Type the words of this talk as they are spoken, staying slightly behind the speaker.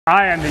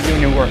I am the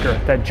union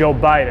worker that Joe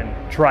Biden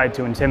tried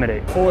to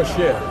intimidate.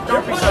 Bullshit.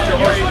 Don't be such a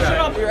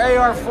horseshit. Your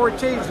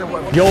AR-14s are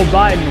what. Joe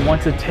Biden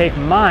wants to take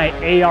my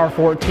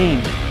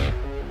AR-14.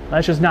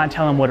 Let's just not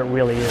tell him what it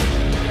really is.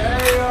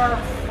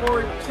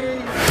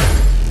 AR-14.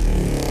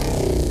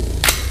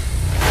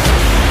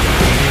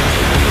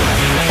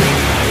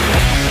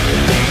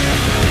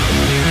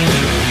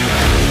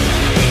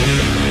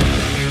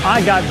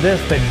 I got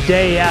this the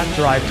day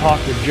after I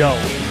talked to Joe.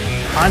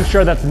 I'm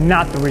sure that's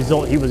not the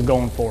result he was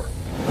going for.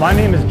 My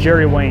name is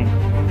Jerry Wayne,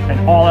 and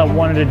all I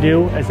wanted to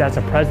do is ask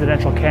a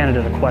presidential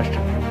candidate a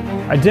question.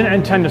 I didn't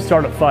intend to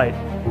start a fight.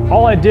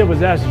 All I did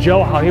was ask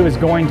Joe how he was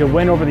going to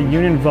win over the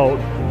union vote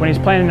when he's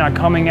planning on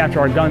coming after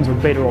our guns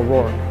with Beto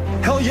O'Rourke.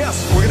 Hell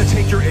yes, we're gonna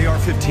take your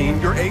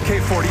AR-15, your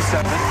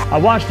AK-47. I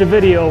watched a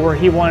video where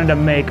he wanted to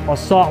make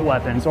assault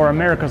weapons, or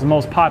America's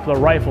most popular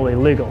rifle,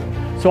 illegal.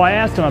 So I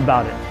asked him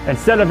about it.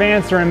 Instead of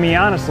answering me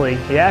honestly,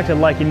 he acted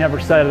like he never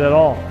said it at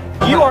all.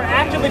 You are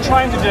actively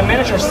trying to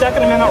diminish our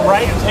Second Amendment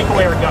right and take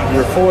away our guns.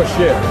 You're full of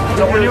shit.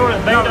 So when you were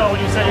with Beto,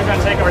 when you said you're going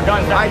to take our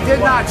guns, I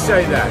did not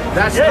say that.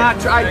 That's not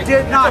true. I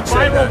did not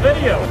say that.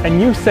 Video. And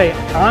you say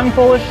I'm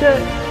full of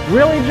shit?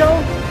 Really, Joe?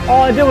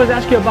 All I did was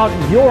ask you about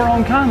your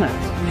own comments.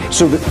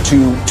 So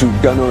to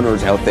gun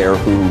owners out there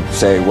who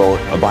say, well,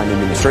 a Biden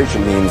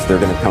administration means they're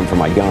going to come for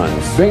my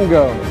guns.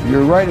 Bingo.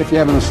 You're right if you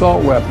have an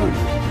assault weapon.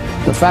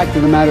 The fact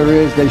of the matter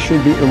is they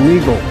should be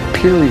illegal,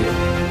 period.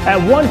 At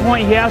one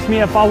point, he asked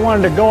me if I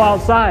wanted to go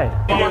outside.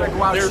 There's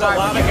a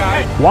lot of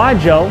guys. Why,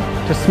 Joe?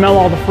 To smell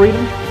all the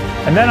freedom?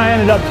 And then I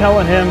ended up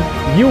telling him,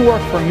 you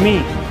work for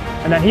me.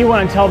 And then he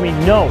went and told me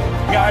no.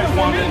 I'm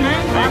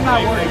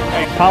not worried.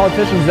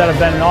 Politicians that have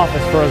been in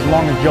office for as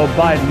long as Joe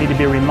Biden need to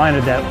be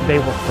reminded that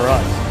they work for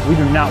us. We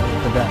do not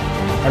work for them.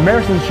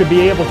 Americans should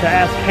be able to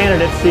ask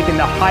candidates seeking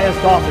the highest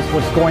office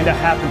what's going to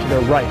happen to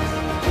their rights.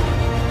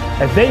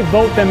 If they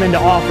vote them into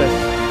office,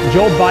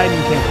 Joe Biden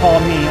can call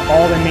me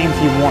all the names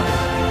he wants.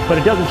 But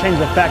it doesn't change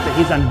the fact that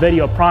he's on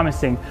video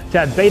promising to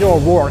have Beto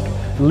O'Rourke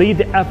lead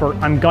the effort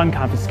on gun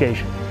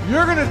confiscation.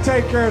 You're going to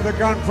take care of the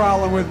gun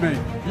problem with me.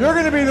 You're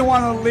going to be the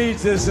one that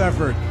leads this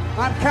effort.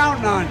 I'm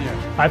counting on you.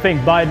 I think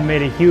Biden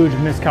made a huge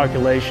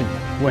miscalculation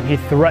when he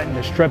threatened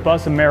to strip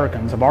us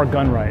Americans of our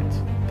gun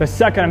rights. The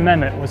Second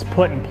Amendment was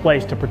put in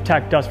place to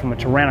protect us from a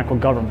tyrannical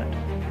government.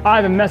 I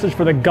have a message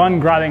for the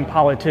gun-grabbing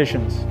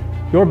politicians.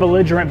 Your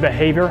belligerent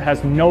behavior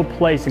has no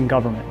place in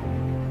government.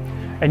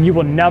 And you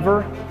will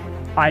never,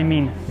 I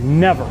mean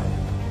never,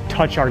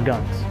 touch our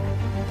guns.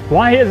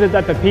 Why is it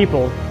that the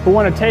people who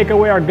want to take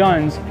away our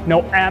guns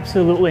know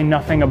absolutely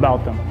nothing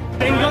about them?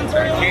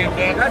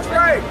 That's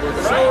right.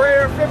 So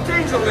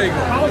AR-15's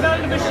illegal. How is that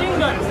in the machine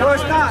guns? No,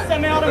 it's not.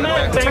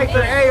 Semi-automatic. Take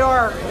your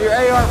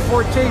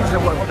AR-14s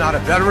and what? Not a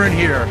veteran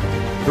here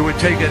who would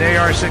take an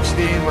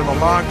AR-16 with a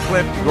long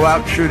clip to go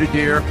out and shoot a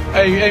deer.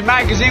 A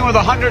magazine with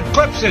 100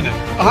 clips in it,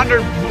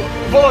 100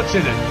 bullets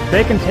in it.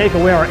 They can take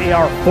away our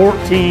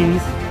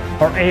AR-14s,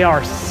 our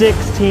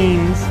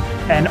AR-16s,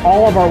 and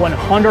all of our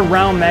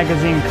 100-round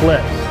magazine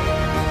clips.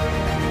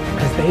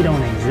 Because they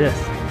don't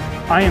exist.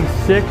 I am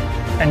sick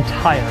and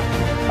tired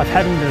of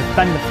having to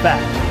defend the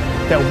fact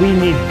that we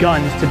need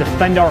guns to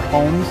defend our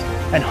homes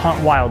and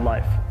hunt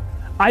wildlife.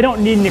 I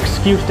don't need an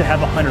excuse to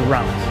have 100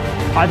 rounds.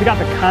 I've got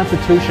the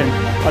Constitution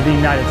of the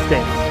United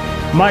States.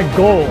 My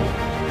goal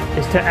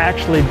is to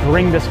actually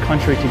bring this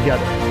country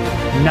together,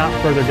 not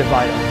further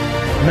divide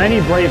us. Many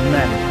brave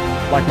men,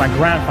 like my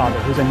grandfather,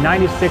 who's a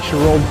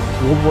 96-year-old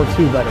World War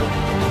II veteran,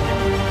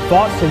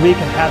 fought so we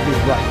could have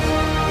these rights,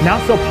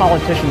 not so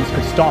politicians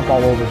could stomp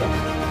all over them.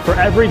 For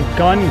every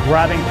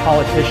gun-grabbing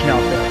politician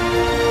out there,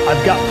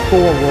 I've got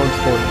 4 words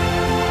for you.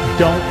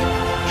 Don't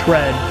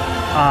tread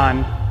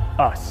on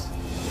us.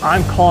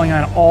 I'm calling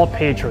on all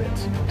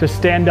patriots to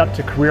stand up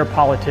to career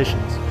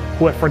politicians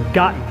who have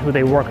forgotten who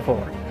they work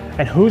for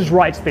and whose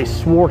rights they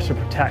swore to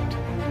protect.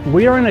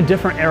 We are in a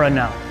different era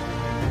now.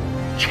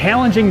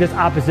 Challenging this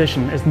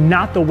opposition is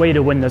not the way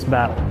to win this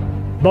battle,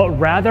 but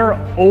rather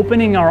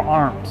opening our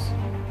arms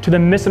to the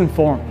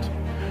misinformed.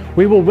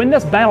 We will win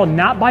this battle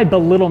not by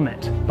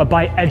belittlement, but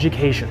by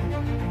education.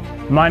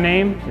 My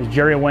name is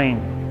Jerry Wayne,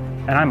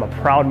 and I'm a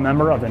proud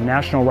member of the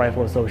National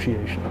Rifle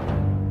Association.